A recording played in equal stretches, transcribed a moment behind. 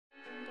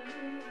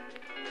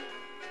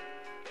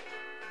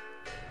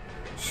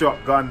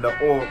Shotgun the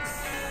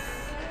Orcs,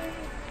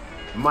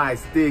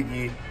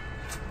 MysDiggi,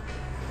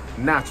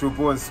 Natural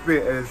Born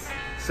Spitters.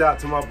 Shout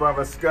to my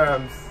brother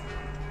Skirms.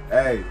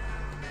 Hey,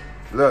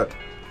 look,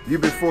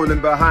 you've been falling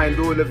behind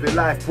all of your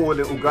life, poor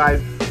little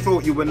guys.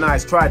 Thought you were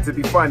nice, tried to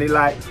be funny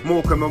like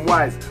Morecambe and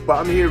Wise, but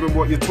I'm hearing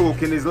what you're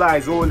talking is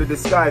lies, all a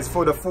disguise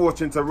for the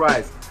fortune to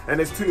rise. And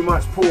there's too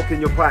much pork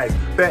in your pies.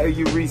 Better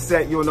you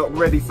reset, you're not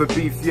ready for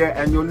beef yet,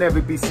 and you'll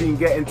never be seen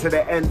getting to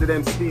the end of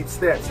them steep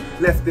steps,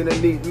 left in a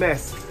neat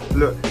mess.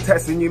 Look,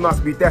 testing you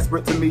must be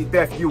desperate to meet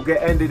death, you'll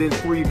get ended in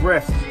 3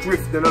 breaths.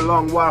 Drifting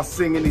along while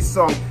singing his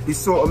song, he's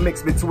sort of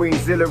mixed between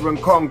Zilla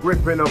and Kong,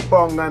 gripping a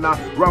bong, and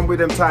I run with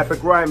them type of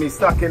grimy,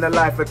 stuck in a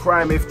life of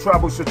crime. If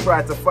trouble should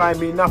try to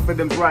find me, enough of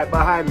them's right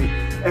behind me.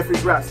 If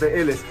his rap's the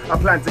illest, I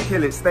plan to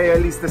kill it, stay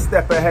at least a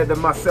step ahead of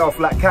myself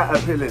like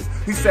caterpillars.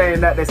 Who's saying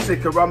that they're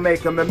sicker? I'll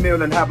make them a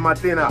meal and have my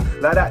dinner,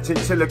 like that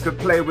chinchilla could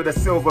play with a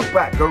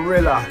silverback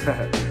gorilla.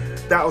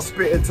 That'll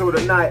spit until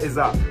the night is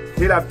up.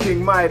 He'll have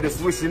King Midas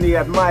wishing he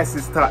had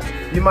Mice's touch.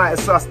 You might have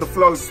sussed the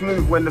flow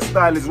smooth when the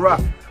style is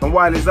rough, and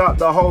while he's up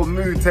the whole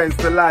mood tends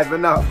to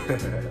liven up.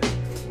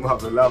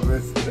 Mother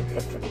lovers.